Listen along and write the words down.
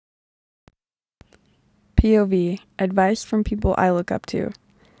POV, advice from people I look up to.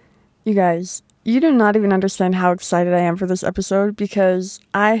 You guys, you do not even understand how excited I am for this episode because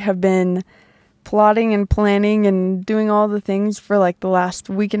I have been plotting and planning and doing all the things for like the last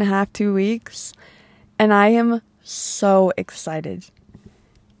week and a half, 2 weeks, and I am so excited.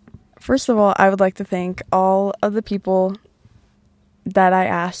 First of all, I would like to thank all of the people that I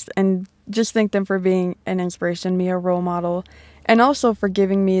asked and just thank them for being an inspiration, me a role model, and also for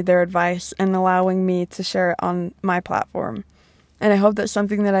giving me their advice and allowing me to share it on my platform. And I hope that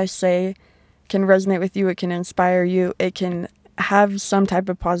something that I say can resonate with you, it can inspire you, it can have some type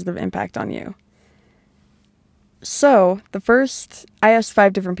of positive impact on you. So, I asked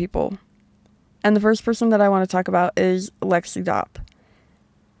 5 different people. And the first person that I want to talk about is LEXIE.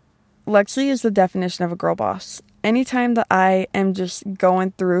 LEXIE is the definition of a girl boss. Anytime that I am just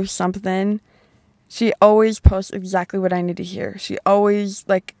going through something, she always posts exactly what I need to hear. She always,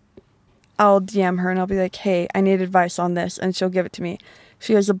 I'll DM her and I'll be like, hey, I need advice on this, and she'll give it to me.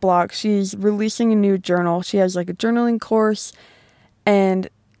 She has a blog. She's releasing a new journal. She has a journaling course, and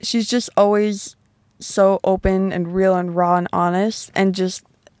she's just always so open and real and raw and honest, and just,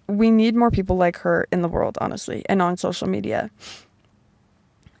 we need more people like her in the world, honestly, and on social media.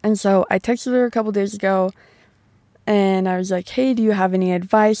 And so I texted her a couple days ago, and I was like, hey, do you have any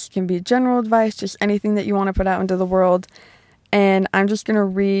advice? It can be general advice, just anything that you want to put out into the world. And I'm just going to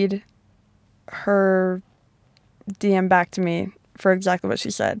read her DM back to me for exactly what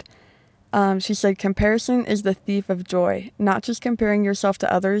she said. She said, comparison is the thief of joy. Not just comparing yourself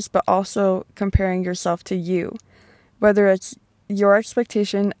to others, but also comparing yourself to you. Whether it's your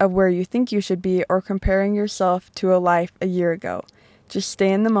expectation of where you think you should be or comparing yourself to a life a year ago. Just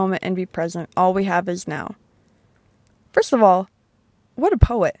stay in the moment and be present. All we have is now. First of all, what a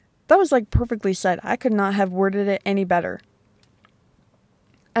poet. That was perfectly said. I could not have worded it any better.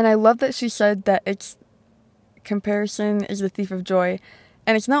 And I love that she said that comparison is the thief of joy.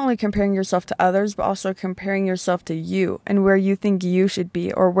 And it's not only comparing yourself to others, but also comparing yourself to you and where you think you should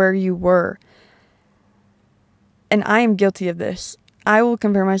be or where you were. And I am guilty of this. I will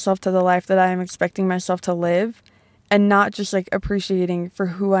compare myself to the life that I am expecting myself to live and not just appreciating for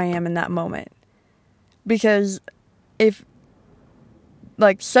who I am in that moment. Because if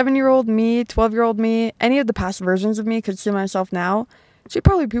 7-year-old me, 12-year-old me, any of the past versions of me could see myself now, she'd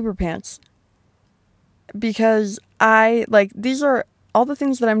probably poop her pants. Because these are all the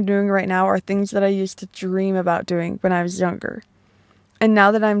things that I'm doing right now are things that I used to dream about doing when I was younger. And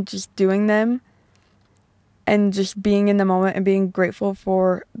now that I'm just doing them and just being in the moment and being grateful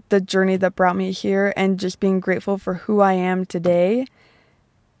for the journey that brought me here and just being grateful for who I am today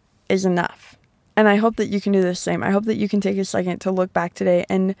is enough. And I hope that you can do the same. I hope that you can take a second to look back today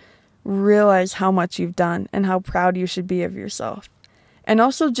and realize how much you've done and how proud you should be of yourself. And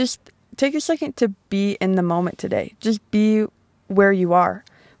also just take a second to be in the moment today. Just be where you are.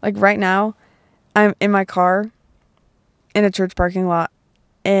 Right now, I'm in my car in a church parking lot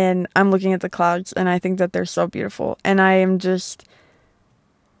and I'm looking at the clouds and I think that they're so beautiful. And I am just...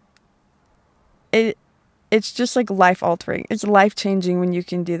 It's just life altering. It's life changing when you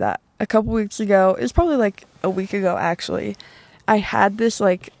can do that. A couple weeks ago, it was probably a week ago actually, I had this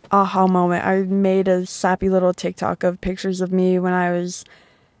aha moment. I made a sappy little TikTok of pictures of me when I was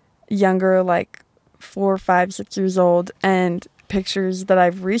younger, 4, 5, 6 years old, and pictures that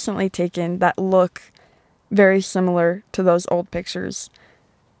I've recently taken that look very similar to those old pictures.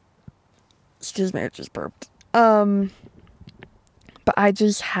 Excuse me, I just burped. But I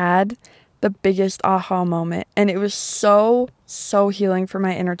just had the biggest aha moment, and it was so healing for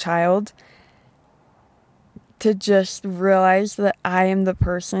my inner child to just realize that I am the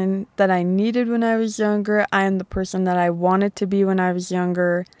person that I needed when I was younger. I am the person that I wanted to be when I was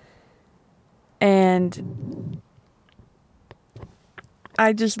younger. And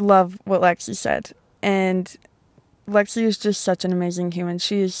I just love what LEXIE said. And LEXIE is just such an amazing human.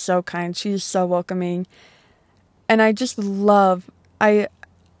 She is so kind. She is so welcoming. And I just I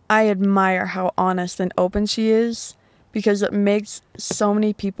admire how honest and open she is, because it makes so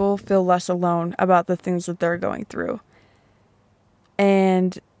many people feel less alone about the things that they're going through.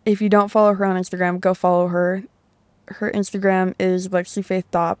 And if you don't follow her on Instagram, go follow her. Her Instagram is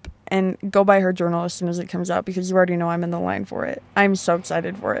LexieFaithDop, and go buy her journal as soon as it comes out, because you already know I'm in the line for it. I'm so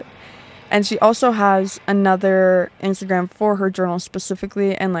excited for it. And she also has another Instagram for her journal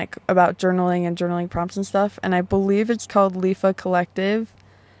specifically, and about journaling and journaling prompts and stuff. And I believe it's called Lifa Collective.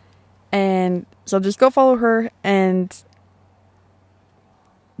 And so just go follow her, and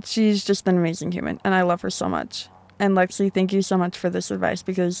she's just an amazing human, and I love her so much. And LEXIE, thank you so much for this advice,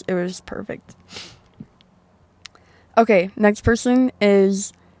 because it was perfect. Okay, next person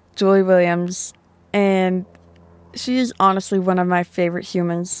is Julie Williams. And she is honestly one of my favorite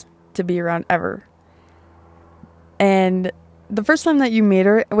humans to be around ever. And the first time that you meet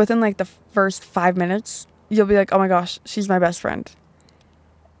her, within like the first 5 minutes, you'll be like, oh my gosh, she's my best friend.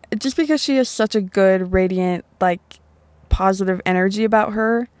 Just because she has such a good, radiant, like, positive energy about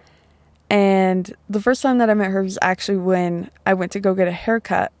her. And the first time that I met her was actually when I went to go get a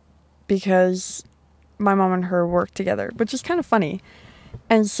haircut, because my mom and her worked together, which is kind of funny.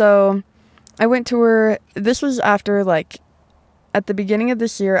 And so I went to her. This was after, like, at the beginning of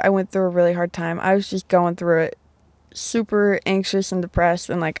this year, I went through a really hard time. I was just going through it, super anxious and depressed,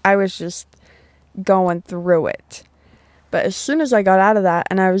 and, like, I was just going through it. But as soon as I got out of that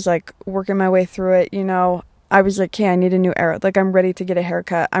and I was, like, working my way through it, you know, I was like, okay, I need a new era. Like, I'm ready to get a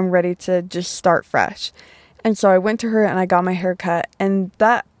haircut. I'm ready to just start fresh. And so I went to her and I got my haircut. And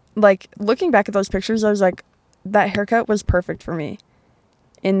that, like, looking back at those pictures, I was like, that haircut was perfect for me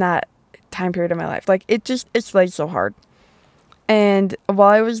in that time period of my life. Like, it slayed so hard. And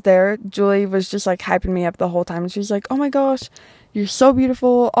while I was there, Julie was just, like, hyping me up the whole time. And she was like, oh my gosh, you're so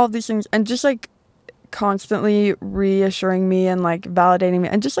beautiful, all these things. And just, like, constantly reassuring me and, like, validating me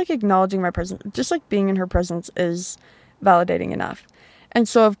and just, like, acknowledging my presence. Just, like, being in her presence is validating enough. And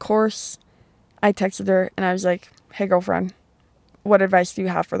so, of course, I texted her and I was like, hey, girlfriend, what advice do you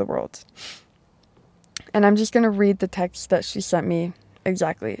have for the world? And I'm just going to read the text that she sent me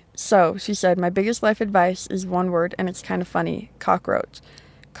exactly. So she said, my biggest life advice is one word, and it's kind of funny: cockroach.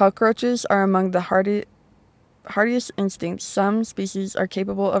 Cockroaches are among the hardiest instincts. Some species are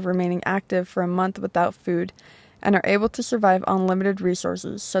capable of remaining active for a month without food and are able to survive on limited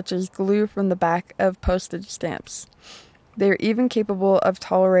resources, such as glue from the back of postage stamps. They are even capable of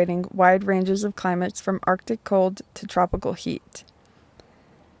tolerating wide ranges of climates from Arctic cold to tropical heat.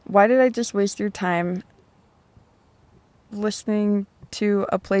 Why did I just waste your time listening to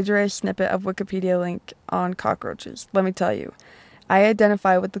a plagiarized snippet of Wikipedia link on cockroaches? Let me tell you, I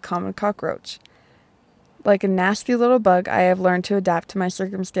identify with the common cockroach. Like a nasty little bug, I have learned to adapt to my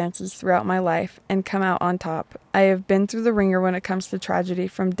circumstances throughout my life and come out on top. I have been through the ringer when it comes to tragedy,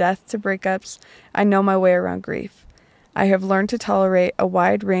 from death to breakups. I know my way around grief. I have learned to tolerate a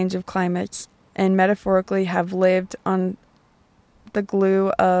wide range of climates and metaphorically have lived on the glue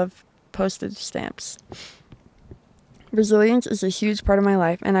of postage stamps. Resilience is a huge part of my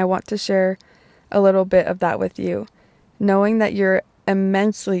life, and I want to share a little bit of that with you. Knowing that you're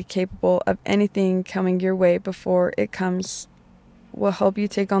immensely capable of anything coming your way before it comes will help you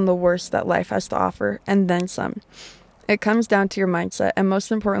take on the worst that life has to offer, and then some. It comes down to your mindset, and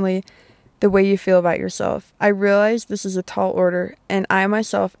most importantly, the way you feel about yourself. I realize this is a tall order, and I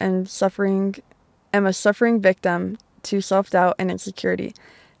myself am a suffering victim to self-doubt and insecurity.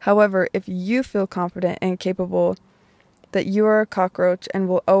 However, if you feel confident and capable that you are a cockroach and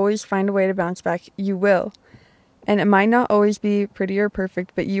will always find a way to bounce back, you will. And it might not always be pretty or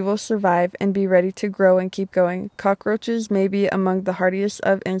perfect, but you will survive and be ready to grow and keep going. Cockroaches may be among the hardiest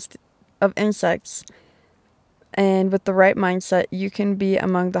of insects, and with the right mindset, you can be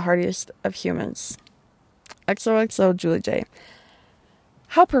among the hardiest of humans. XOXO Julie J.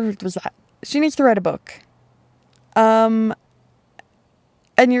 How perfect was that? She needs to write a book.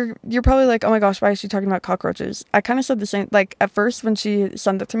 And you're probably like, oh my gosh, why is she talking about cockroaches? I kind of said the same. Like, at first when she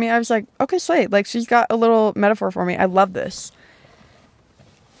sent it to me, I was like, okay, slay. Like, she's got a little metaphor for me. I love this.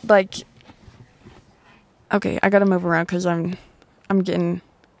 Like, okay, I gotta move around because I'm getting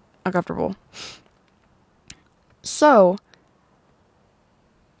uncomfortable. So,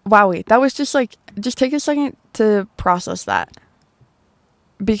 wowie, that was just like, just take a second to process that,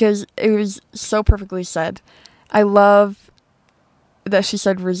 because it was so perfectly said. I love that she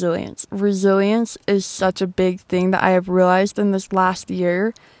said resilience. Resilience is such a big thing that I have realized in this last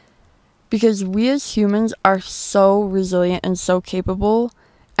year, because we as humans are so resilient and so capable,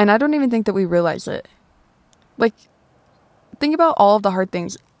 and I don't even think that we realize it. Like, think about all of the hard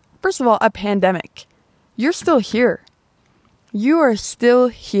things. First of all, a pandemic. You're still here. You are still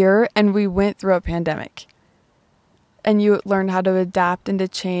here, and we went through a pandemic. And you learned how to adapt and to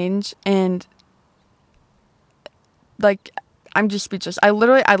change, and like, I'm just speechless. I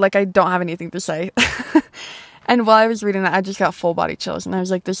don't have anything to say. And while I was reading that, I just got full body chills, and I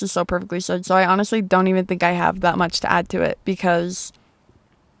was like, this is so perfectly said. So I honestly don't even think I have that much to add to it, because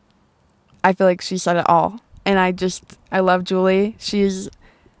I feel like she said it all. And I love Julie.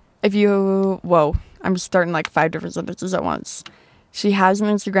 I'm starting like 5 different sentences at once. She has an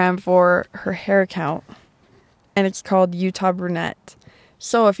Instagram for her hair account, and it's called Utah Brunette.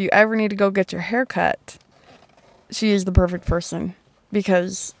 So if you ever need to go get your hair cut, she is the perfect person,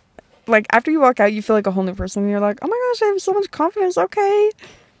 because like, after you walk out, you feel like a whole new person, and you're like, oh my gosh, I have so much confidence. Okay.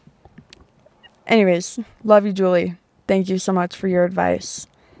 Anyways, love you, Julie. Thank you so much for your advice.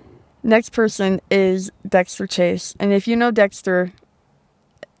 Next person is Dexter Chase. And if you know Dexter,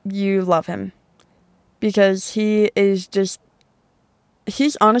 you love him. Because he's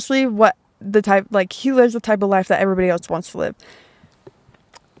honestly he lives the type of life that everybody else wants to live.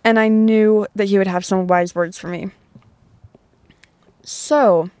 And I knew that he would have some wise words for me.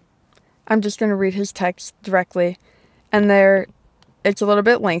 So, I'm just going to read his text directly. And it's a little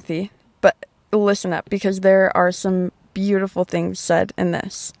bit lengthy, but listen up, because there are some beautiful things said in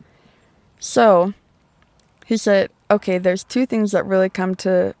this. So, he said, okay, there's two things that really come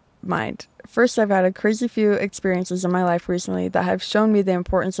to mind. First, I've had a crazy few experiences in my life recently that have shown me the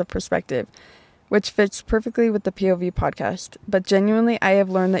importance of perspective, which fits perfectly with the POV podcast. But genuinely, I have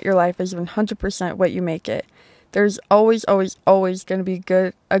learned that your life is 100% what you make it. There's always, always, always going to be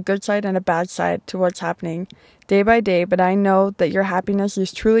a good side and a bad side to what's happening day by day, but I know that your happiness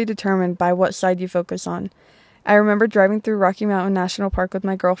is truly determined by what side you focus on. I remember driving through Rocky Mountain National Park with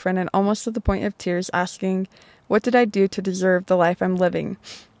my girlfriend and almost to the point of tears asking, what did I do to deserve the life I'm living?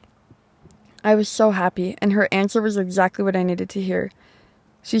 I was so happy, and her answer was exactly what I needed to hear.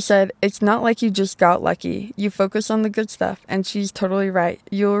 She said, it's not like you just got lucky. You focus on the good stuff, and she's totally right.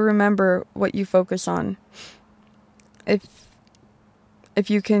 You'll remember what you focus on. If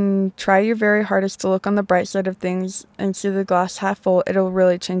you can try your very hardest to look on the bright side of things and see the glass half full, it'll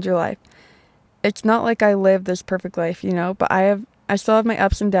really change your life. It's not like I live this perfect life, but I still have my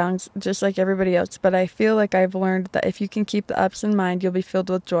ups and downs, just like everybody else, but I feel like I've learned that if you can keep the ups in mind, you'll be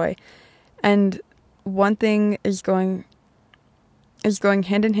filled with joy. And one thing is going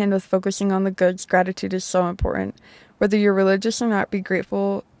hand in hand with focusing on the goods. Gratitude is so important. Whether you're religious or not, be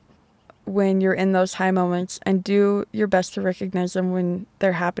grateful when you're in those high moments and do your best to recognize them when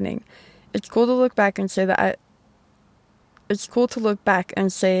they're happening. It's cool to look back and say that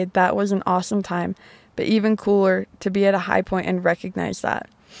was an awesome time, but even cooler to be at a high point and recognize that.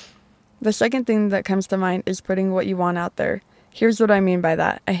 The second thing that comes to mind is putting what you want out there. Here's what I mean by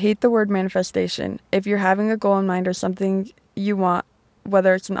that. I hate the word manifestation. If you're having a goal in mind or something you want,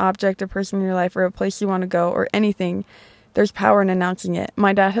 whether it's an object, a person in your life, or a place you want to go, or anything, there's power in announcing it.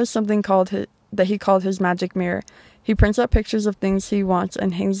 My dad has something that he called his magic mirror. He prints out pictures of things he wants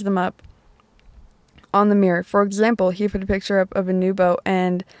and hangs them up on the mirror. For example, he put a picture up of a new boat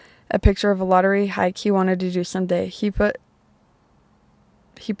and a picture of a lottery hike he wanted to do someday. He put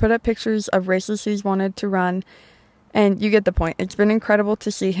up pictures of races he's wanted to run, and you get the point. It's been incredible to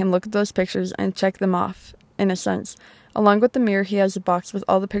see him look at those pictures and check them off, in a sense. Along with the mirror, he has a box with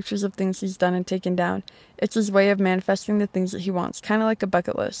all the pictures of things he's done and taken down. It's his way of manifesting the things that he wants, kind of like a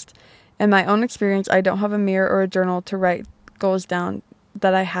bucket list. In my own experience, I don't have a mirror or a journal to write goals down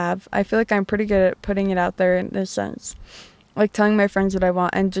that I have. I feel like I'm pretty good at putting it out there in this sense. Like telling my friends what I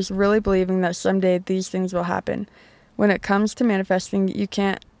want and just really believing that someday these things will happen. When it comes to manifesting, you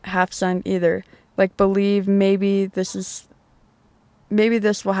can't half-send either. Like, believe maybe this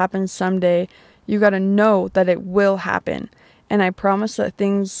will happen someday. You gotta know that it will happen. And I promise that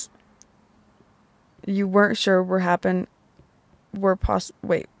things you weren't sure let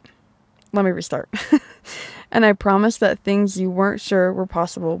me restart. And I promise that things you weren't sure were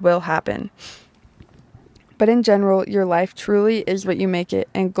possible will happen. But in general, your life truly is what you make it,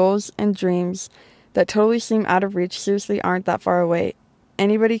 and goals and dreams that totally seem out of reach seriously aren't that far away.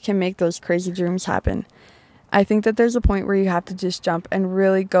 Anybody can make those crazy dreams happen. I think that there's a point where you have to just jump and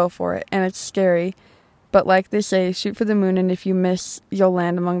really go for it, and it's scary. But like they say, shoot for the moon, and if you miss, you'll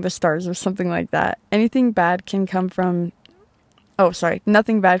land among the stars or something like that. Nothing bad can come from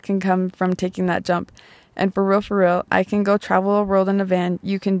taking that jump. And for real, I can go travel a world in a van.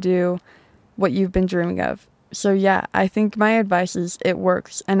 You can do what you've been dreaming of. So yeah, I think my advice is it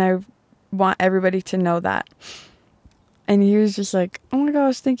works, and I want everybody to know that. And he was just like, oh my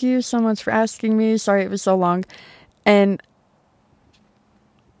gosh, thank you so much for asking me. Sorry it was so long. And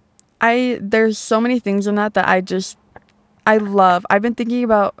there's so many things in that I love. I've been thinking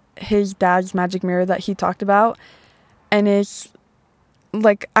about his dad's magic mirror that he talked about. And it's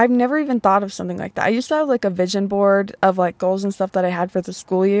like, I've never even thought of something like that. I used to have like a vision board of like goals and stuff that I had for the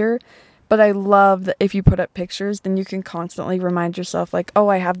school year. But I love that if you put up pictures, then you can constantly remind yourself like, oh,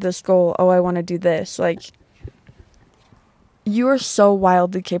 I have this goal. Oh, I want to do this. Like, you are so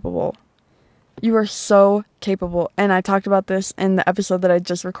wildly capable. You are so capable. And I talked about this in the episode that I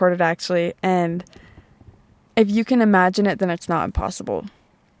just recorded, actually. And if you can imagine it, then it's not impossible.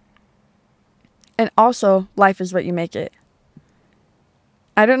 And also, life is what you make it.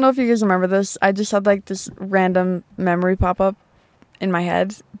 I don't know if you guys remember this. I just had like this random memory pop up in my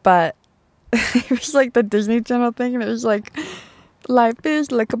head. But it was like the Disney Channel thing. And it was like Life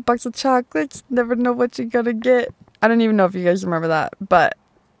is like a box of chocolates. Never know what you're gonna get. I don't even know if you guys remember that, but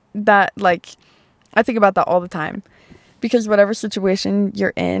that, like, I think about that all the time. Because whatever situation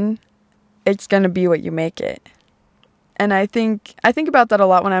you're in, it's gonna be what you make it. And I think about that a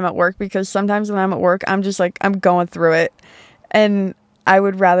lot when I'm at work, because sometimes when I'm at work, I'm just like, I'm going through it. And I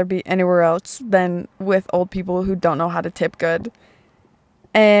would rather be anywhere else than with old people who don't know how to tip good.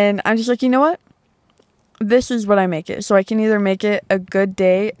 And I'm just like, you know what? This is what I make it. So I can either make it a good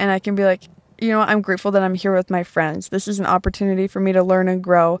day and I can be like, you know what? I'm grateful that I'm here with my friends. This is an opportunity for me to learn and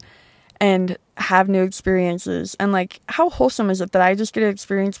grow and have new experiences. And like, how wholesome is it that I just get to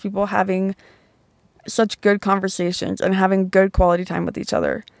experience people having such good conversations and having good quality time with each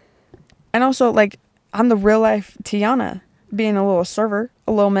other. And also, like, I'm the real life Tiana, being a little server,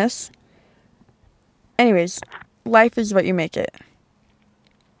 a little miss. Anyways, life is what you make it.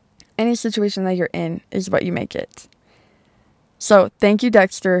 Any situation that you're in is what you make it. So thank you,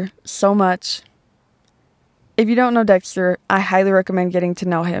 Dexter, so much. If you don't know Dexter, I highly recommend getting to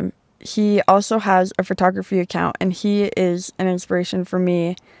know him. He also has a photography account, and he is an inspiration for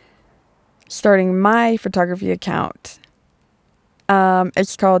me starting my photography account.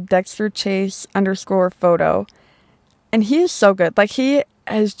 It's called DexterChase_photo. And he is so good. Like, he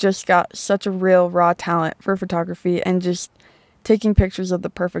has just got such a real raw talent for photography and just taking pictures of the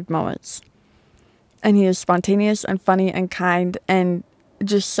perfect moments. And he is spontaneous and funny and kind and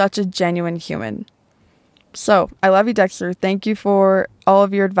just such a genuine human. So, I love you, Dexter. Thank you for all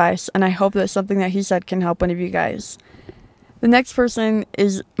of your advice, and I hope that something that he said can help one of you guys. The next person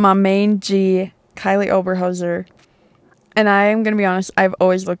is my main G, KYLIE Oberhoser. And I am going to be honest, I've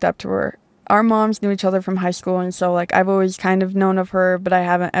always looked up to her. Our moms knew each other from high school, and so, like, I've always kind of known of her, but I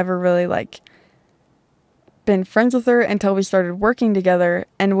haven't ever really, like, been friends with her until we started working together.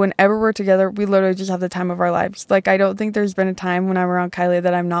 And whenever we're together, we literally just have the time of our lives. Like, I don't think there's been a time when I'm around KYLIE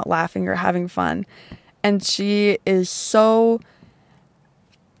that I'm not laughing or having fun. And she is so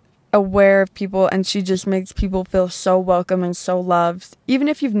aware of people, and she just makes people feel so welcome and so loved. Even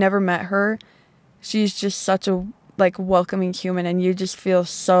if you've never met her, she's just such a, like, welcoming human, and you just feel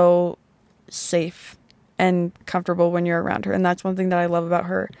so safe and comfortable when you're around her. And that's one thing that I love about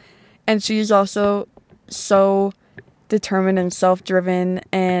her. And she's also so determined and self-driven,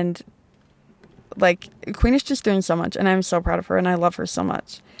 and, like, Queen is just doing so much, and I'm so proud of her, and I love her so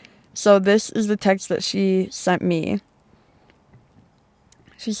much. So this is the text that she sent me.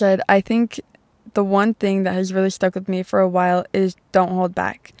 She said, I think the one thing that has really stuck with me for a while is don't hold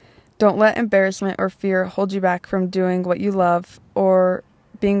back. Don't let embarrassment or fear hold you back from doing what you love or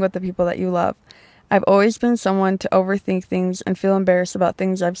being with the people that you love. I've always been someone to overthink things and feel embarrassed about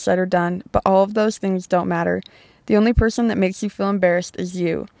things I've said or done, but all of those things don't matter. The only person that makes you feel embarrassed is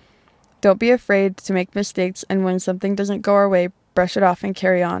you. Don't be afraid to make mistakes, and when something doesn't go our way, brush it off and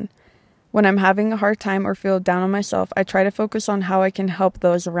carry on. When I'm having a hard time or feel down on myself, I try to focus on how I can help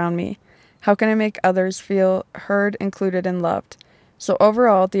those around me. How can I make others feel heard, included, and loved? So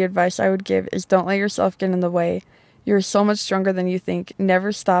overall, the advice I would give is don't let yourself get in the way. You're so much stronger than you think.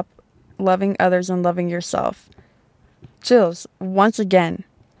 Never stop loving others and loving yourself. Chills, once again.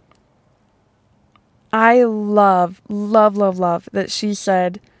 I love that she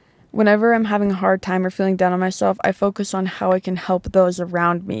said, whenever I'm having a hard time or feeling down on myself, I focus on how I can help those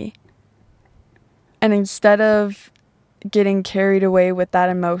around me. And instead of getting carried away with that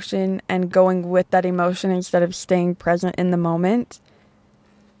emotion and going with that emotion instead of staying present in the moment,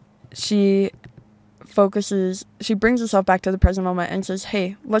 she brings herself back to the present moment and says,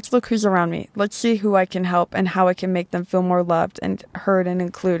 hey, let's look who's around me. Let's see who I can help and how I can make them feel more loved and heard and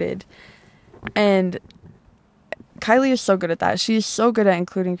included. And KYLIE is so good at that. She's so good at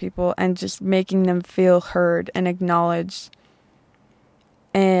including people and just making them feel heard and acknowledged.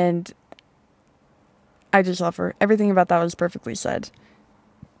 And I just love her. Everything about that was perfectly said.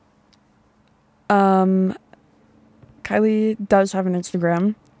 KYLIE does have an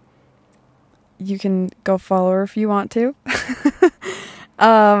Instagram. You can go follow her if you want to.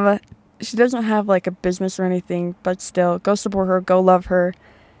 She doesn't have, like, a business or anything, but still, go support her, go love her.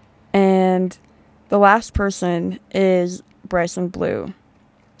 And the last person is Bryson Blue.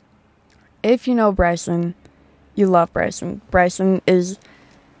 If you know Bryson, you love Bryson. Bryson is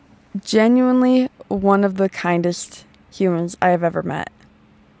genuinely one of the kindest humans I have ever met.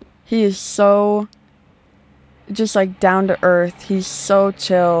 He is so just, like, down to earth. He's so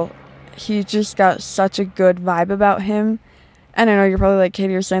chill. He just got such a good vibe about him. And I know you're probably like,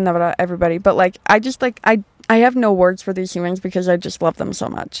 Katie, you're saying that about everybody, but, like, I just, like, I have no words for these humans because I just love them so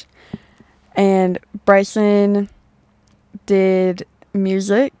much. And Bryson did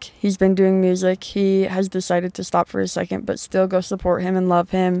music. He's been doing music. He has decided to stop for a second, but still go support him and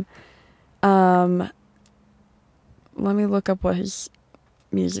love him. Let me look up what his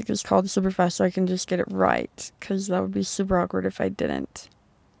music is called super fast so I can just get it right, because that would be super awkward if I didn't.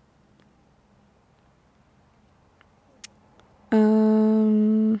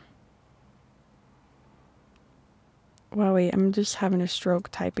 Wow, wait, I'm just having a stroke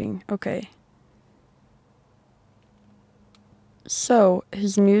typing. Okay. So,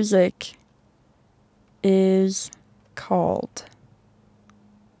 his music is called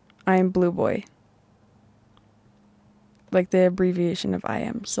I Am Blue Boy. Like the abbreviation of I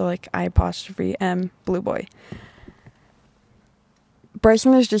am. So, like I''M Blue Boy.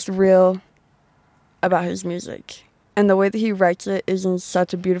 Bryson is just real about his music. And the way that he writes it is in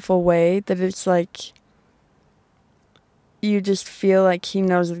such a beautiful way that it's like you just feel like he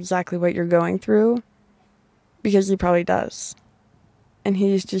knows exactly what you're going through, because he probably does. And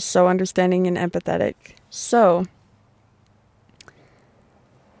he's just so understanding and empathetic. So,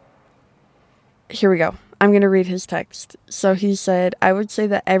 here we go. I'm going to read his text. So he said, I would say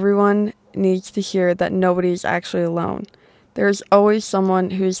that everyone needs to hear that nobody is actually alone. There's always someone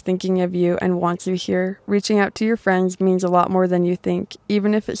who is thinking of you and wants you here. Reaching out to your friends means a lot more than you think,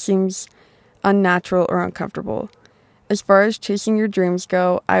 even if it seems unnatural or uncomfortable. As far as chasing your dreams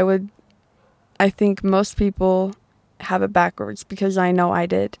go, I think most people have it backwards, because I know I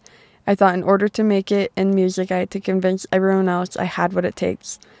did. I thought in order to make it in music, I had to convince everyone else I had what it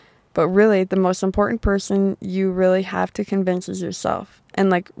takes. But really, the most important person you really have to convince is yourself. And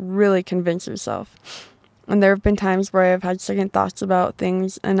like, really convince yourself. And there have been times where I've had second thoughts about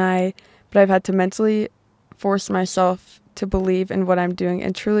things, but I've had to mentally force myself to believe in what I'm doing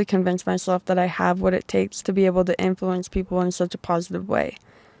and truly convince myself that I have what it takes to be able to influence people in such a positive way.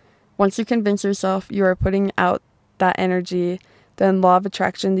 Once you convince yourself you are putting out that energy, then law of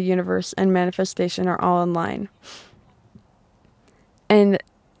attraction, the universe, and manifestation are all in line. And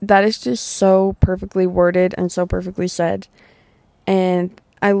that is just so perfectly worded and so perfectly said. And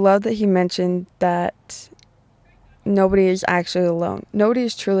I love that he mentioned that nobody is actually alone. Nobody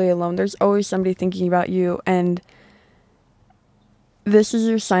is truly alone. There's always somebody thinking about you, and this is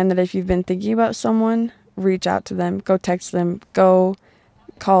your sign that if you've been thinking about someone, reach out to them, go text them, go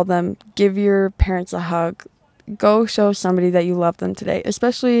call them, give your parents a hug, go show somebody that you love them today,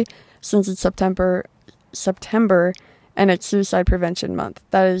 especially since it's September and it's Suicide Prevention Month.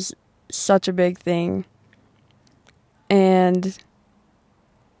 That is such a big thing. And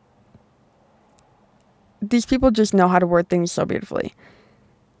these people just know how to word things so beautifully.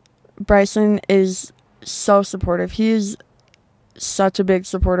 Bryson is so supportive. He is such a big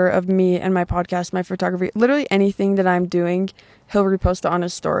supporter of me and my podcast, my photography. Literally anything that I'm doing, he'll repost it on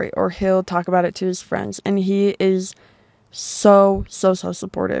his story, or he'll talk about it to his friends. And he is so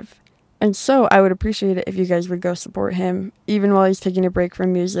supportive. And so I would appreciate it if you guys would go support him, even while he's taking a break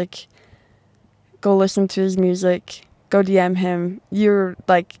from music. Go listen to his music. Go DM him.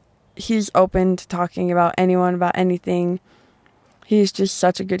 He's open to talking about anyone, about anything. He's just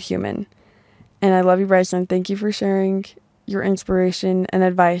such a good human. And I love you, Bryson. Thank you for sharing your inspiration and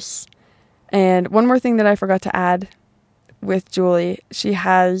advice. And one more thing that I forgot to add with Julie. She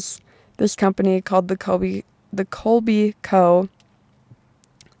has this company called the Colby Co.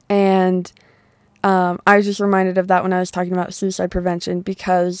 And I was just reminded of that when I was talking about suicide prevention,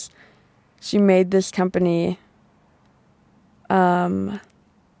 because she made this company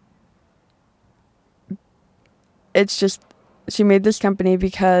she made this company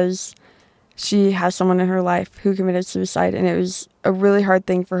because she has someone in her life who committed suicide, and it was a really hard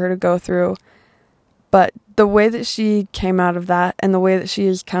thing for her to go through. But the way that she came out of that, and the way that she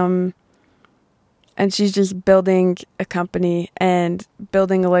has come, and she's just building a company and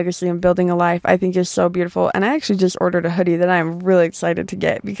building a legacy and building a life, I think is so beautiful. And I actually just ordered a hoodie that I'm really excited to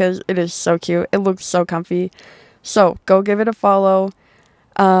get, because it is so cute. It looks so comfy. So go give it a follow.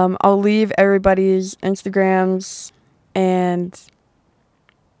 I'll leave everybody's Instagrams, and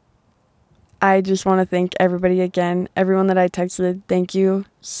I just want to thank everybody again. Everyone that I texted, thank you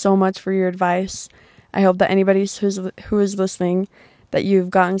so much for your advice. I hope that anybody who is listening, that you've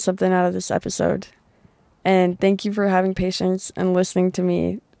gotten something out of this episode. And thank you for having patience and listening to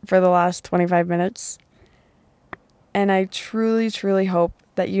me for the last 25 minutes. And I truly, truly hope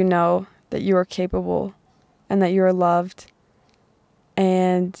that you know that you are capable and that you are loved,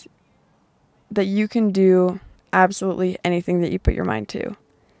 and that you can do absolutely anything that you put your mind to.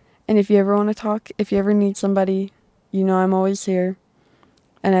 And if you ever want to talk, if you ever need somebody, you know I'm always here.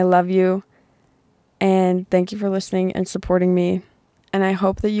 And I love you. And thank you for listening and supporting me. And I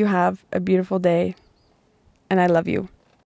hope that you have a beautiful day. And I love you.